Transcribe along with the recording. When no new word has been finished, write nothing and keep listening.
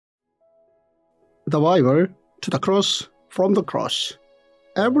The Bible to the cross, from the cross.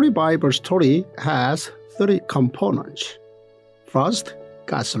 Every Bible story has three components. First,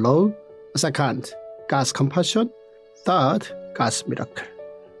 God's law. Second, God's compassion. Third, God's miracle.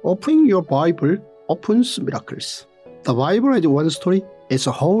 Opening your Bible opens miracles. The Bible as one story is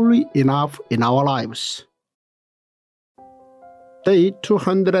wholly enough in our lives. Day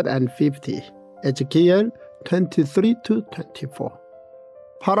 250, Ezekiel 23-24.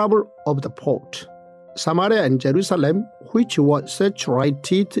 Parable of the pot. Samaria and Jerusalem, which were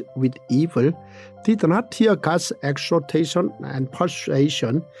saturated with evil, did not hear God's exhortation and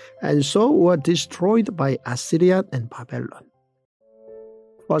persuasion, and so were destroyed by Assyria and Babylon.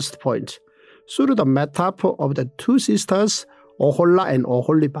 First point. Through the metaphor of the two sisters, Oholah and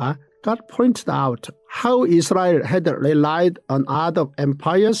Oholibah, God pointed out how Israel had relied on other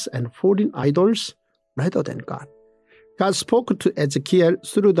empires and foreign idols rather than God. God spoke to Ezekiel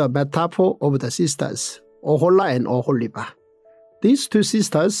through the metaphor of the sisters, Oholah and Oholibah. These two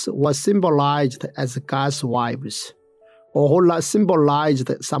sisters were symbolized as God's wives. Oholah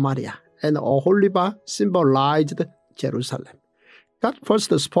symbolized Samaria, and Oholibah symbolized Jerusalem. God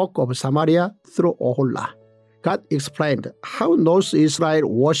first spoke of Samaria through Oholah. God explained how North Israel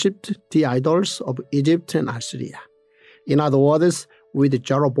worshipped the idols of Egypt and Assyria. In other words, with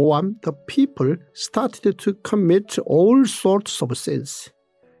Jeroboam, the people started to commit all sorts of sins.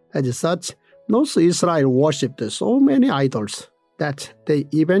 As such, North Israel worshipped so many idols that they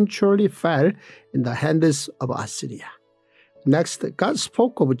eventually fell in the hands of Assyria. Next, God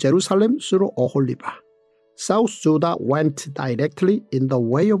spoke of Jerusalem through Oholibah. South Judah went directly in the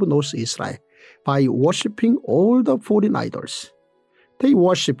way of North Israel by worshipping all the foreign idols. They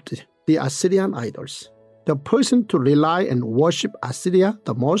worshipped the Assyrian idols. The person to rely and worship Assyria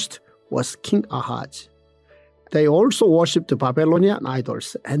the most was King Ahaz. They also worshipped Babylonian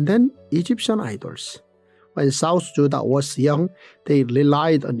idols and then Egyptian idols. When South Judah was young, they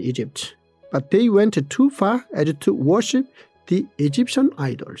relied on Egypt, but they went too far as to worship the Egyptian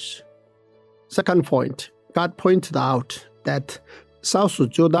idols. Second point, God pointed out that South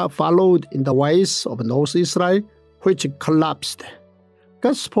Judah followed in the ways of North Israel, which collapsed.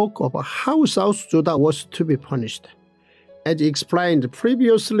 God spoke of how South Judah was to be punished. As explained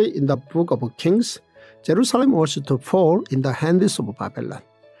previously in the book of Kings, Jerusalem was to fall in the hands of Babylon.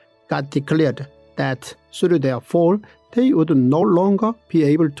 God declared that through their fall, they would no longer be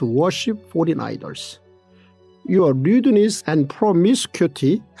able to worship foreign idols. Your lewdness and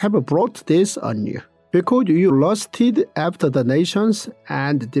promiscuity have brought this on you, because you lusted after the nations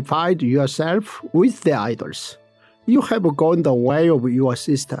and defied yourself with their idols. You have gone the way of your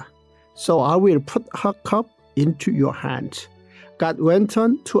sister, so I will put her cup into your hand. God went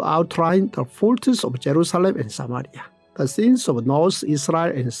on to outline the faults of Jerusalem and Samaria. The sins of North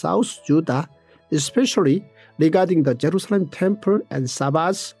Israel and South Judah, especially regarding the Jerusalem temple and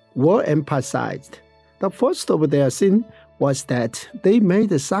Sabbath, were emphasized. The first of their sin was that they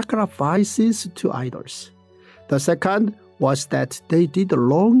made sacrifices to idols. The second was that they did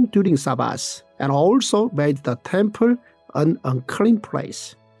wrong during Sabbath and also made the temple an unclean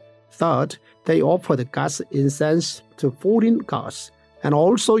place. Third, they offered God's incense to foreign gods and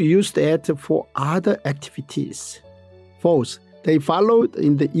also used it for other activities. Fourth, they followed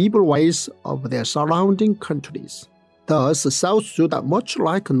in the evil ways of their surrounding countries. Thus, South Judah, much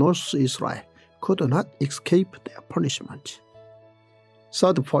like North Israel, could not escape their punishment.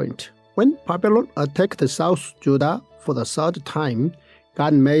 Third point, when Babylon attacked South Judah for the third time,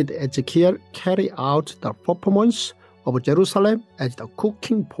 God made Ezekiel carry out the performance of Jerusalem as the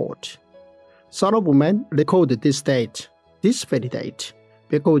cooking pot. Son of man, record this date, this very date,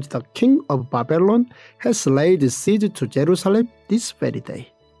 because the king of Babylon has laid siege to Jerusalem this very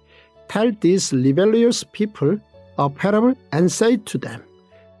day. Tell these rebellious people a parable and say to them,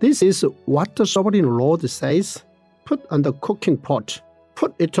 this is what the sovereign Lord says, put on the cooking pot,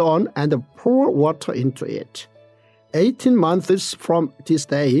 put it on and pour water into it. 18 months from this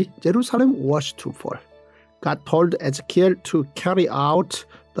day, Jerusalem was to fall. God told Ezekiel to carry out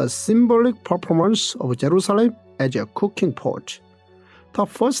the symbolic performance of Jerusalem as a cooking pot. The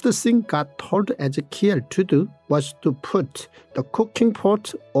first thing God told Ezekiel to do was to put the cooking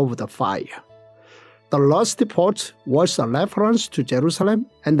pot over the fire. The last pot was a reference to Jerusalem,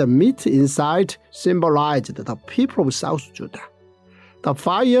 and the meat inside symbolized the people of South Judah. The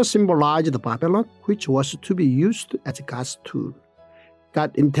fire symbolized Babylon, which was to be used as God's tool.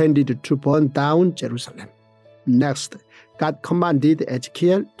 God intended to burn down Jerusalem. Next, God commanded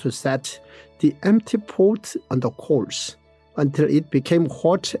Ezekiel to set the empty pot on the coals until it became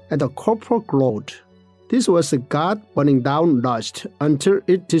hot and the copper glowed. This was God burning down lust until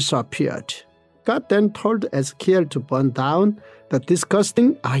it disappeared. God then told Ezekiel to burn down the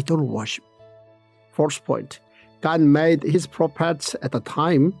disgusting idol worship. Fourth point, God made his prophets at the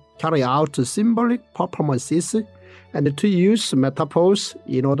time carry out symbolic performances and to use metaphors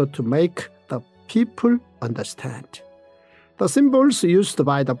in order to make the people understand. The symbols used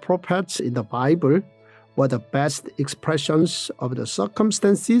by the prophets in the Bible were the best expressions of the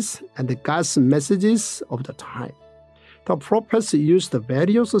circumstances and God's messages of the time. The prophets used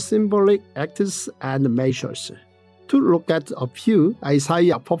various symbolic acts and measures. To look at a few,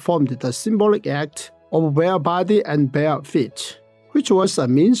 Isaiah performed the symbolic act of bare body and bare feet, which was a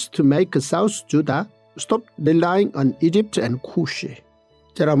means to make South Judah stop relying on Egypt and Cush.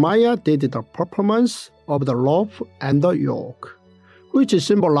 Jeremiah did the performance of the rope and the yoke, which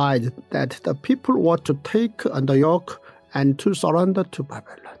symbolized that the people were to take on the yoke and to surrender to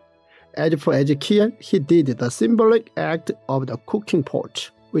Babylon. As for Ezekiel, he did the symbolic act of the cooking pot,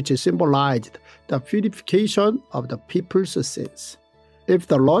 which symbolized the purification of the people's sins. If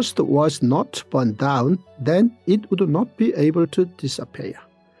the lust was not burned down, then it would not be able to disappear.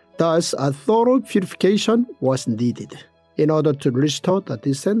 Thus, a thorough purification was needed in order to restore the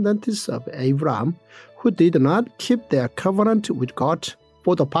descendants of Abraham, who did not keep their covenant with God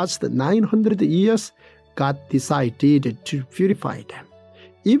for the past 900 years. God decided to purify them.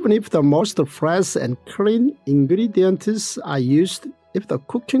 Even if the most fresh and clean ingredients are used, if the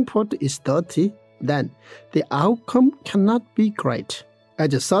cooking pot is dirty, then the outcome cannot be great.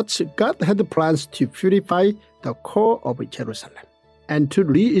 As such, God had plans to purify the core of Jerusalem and to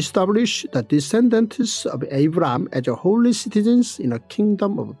re-establish the descendants of Abraham as holy citizens in a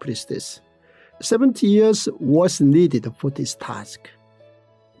kingdom of priests. 70 years was needed for this task.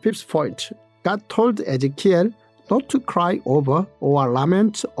 Fifth point, God told Ezekiel not to cry over or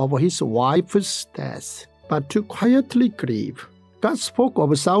lament over his wife's death, but to quietly grieve. God spoke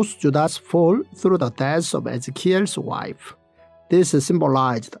of South Judah's fall through the death of Ezekiel's wife. This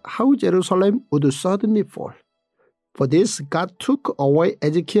symbolized how Jerusalem would suddenly fall. For this, God took away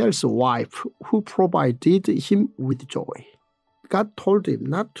Ezekiel's wife, who provided him with joy. God told him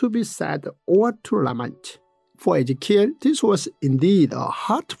not to be sad or to lament. For Ezekiel, this was indeed a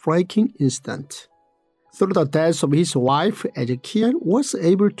heartbreaking incident. Through the death of his wife, Ezekiel was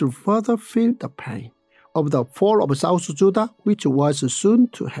able to further feel the pain of the fall of South Judah, which was soon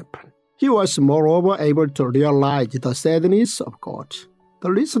to happen. He was moreover able to realize the sadness of God.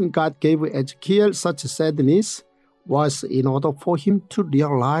 The reason God gave Ezekiel such sadness was in order for him to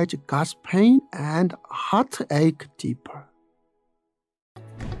realize God's pain and heartache deeper.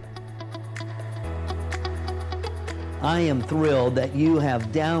 I am thrilled that you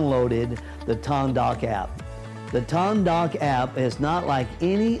have downloaded the Tongdok app. The Tongdok app is not like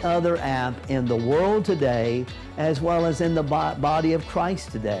any other app in the world today, as well as in the body of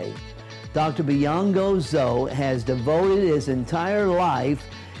Christ today. Dr.Byoungho has devoted his entire life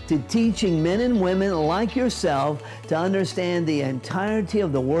to teaching men and women like yourself to understand the entirety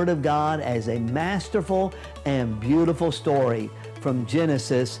of the Word of God as a masterful and beautiful story from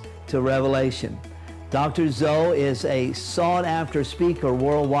Genesis to Revelation. Dr. Zoe is a sought-after speaker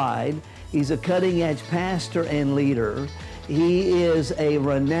worldwide. He's a cutting-edge pastor and leader. He is a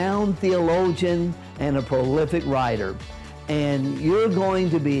renowned theologian and a prolific writer. And you're going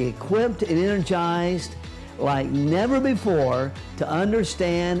to be equipped and energized like never before to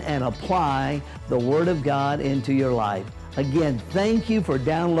understand and apply the Word of God into your life. Again, thank you for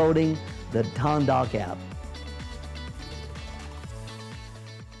downloading the Tongdok app.